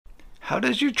How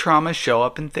does your trauma show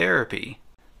up in therapy?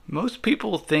 Most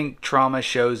people think trauma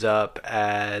shows up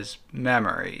as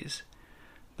memories,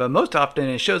 but most often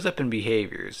it shows up in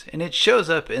behaviors, and it shows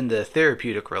up in the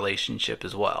therapeutic relationship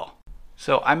as well.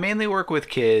 So I mainly work with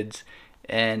kids,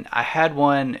 and I had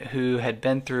one who had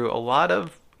been through a lot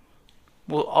of,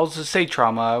 well, I'll just say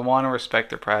trauma. I want to respect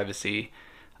their privacy,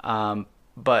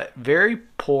 but very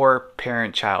poor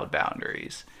parent-child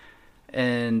boundaries.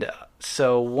 And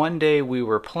so one day we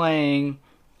were playing,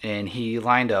 and he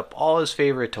lined up all his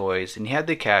favorite toys, and he had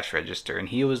the cash register, and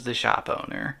he was the shop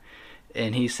owner.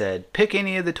 And he said, pick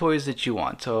any of the toys that you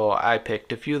want. So I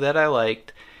picked a few that I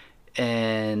liked,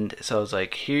 and so I was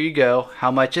like, here you go, how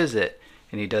much is it?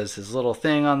 And he does his little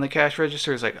thing on the cash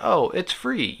register. He's like, oh, it's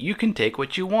free, you can take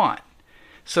what you want.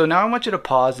 So now I want you to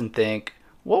pause and think,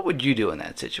 what would you do in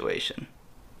that situation?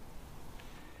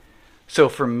 So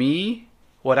for me,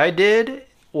 what I did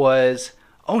was,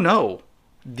 oh no,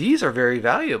 these are very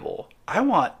valuable. I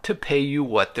want to pay you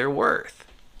what they're worth.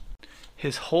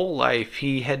 His whole life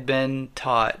he had been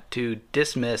taught to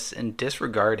dismiss and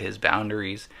disregard his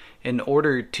boundaries in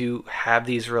order to have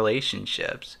these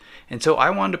relationships. And so I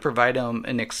wanted to provide him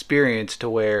an experience to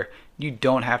where you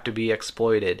don't have to be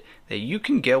exploited, that you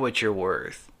can get what you're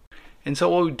worth. And so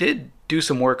while we did do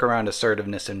some work around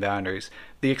assertiveness and boundaries,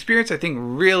 the experience I think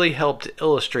really helped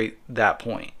illustrate that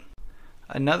point.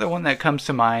 Another one that comes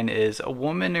to mind is a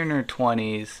woman in her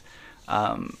 20s.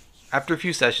 After a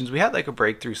few sessions, we had like a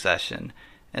breakthrough session,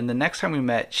 and the next time we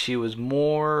met, she was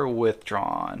more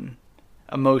withdrawn,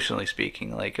 emotionally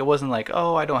speaking. Like, it wasn't like,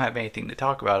 oh, I don't have anything to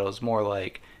talk about. It was more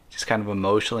like just kind of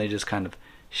emotionally just kind of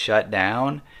shut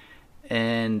down.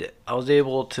 And I was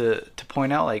able to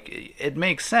point out, like, it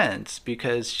makes sense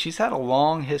because she's had a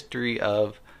long history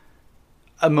of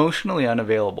emotionally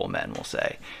unavailable men, we'll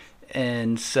say.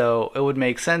 And so it would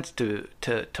make sense to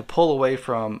pull away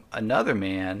from another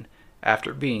man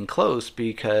after being close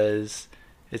because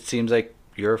it seems like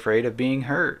you're afraid of being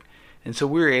hurt. And so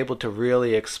we were able to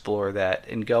really explore that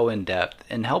and go in depth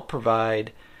and help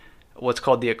provide what's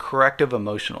called the corrective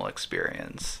emotional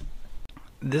experience.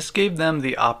 This gave them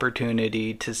the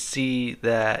opportunity to see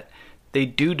that they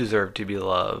do deserve to be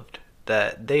loved,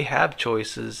 that they have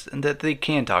choices, and that they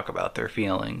can talk about their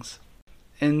feelings.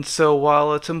 And so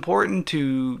while it's important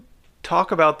to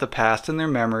talk about the past and their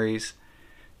memories,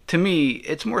 to me,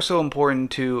 it's more so important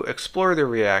to explore their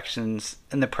reactions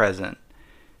in the present.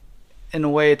 In a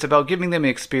way, it's about giving them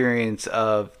an experience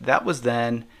of that was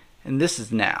then and this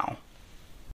is now.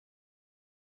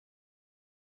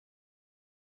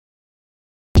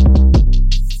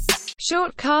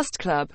 Short Cast Club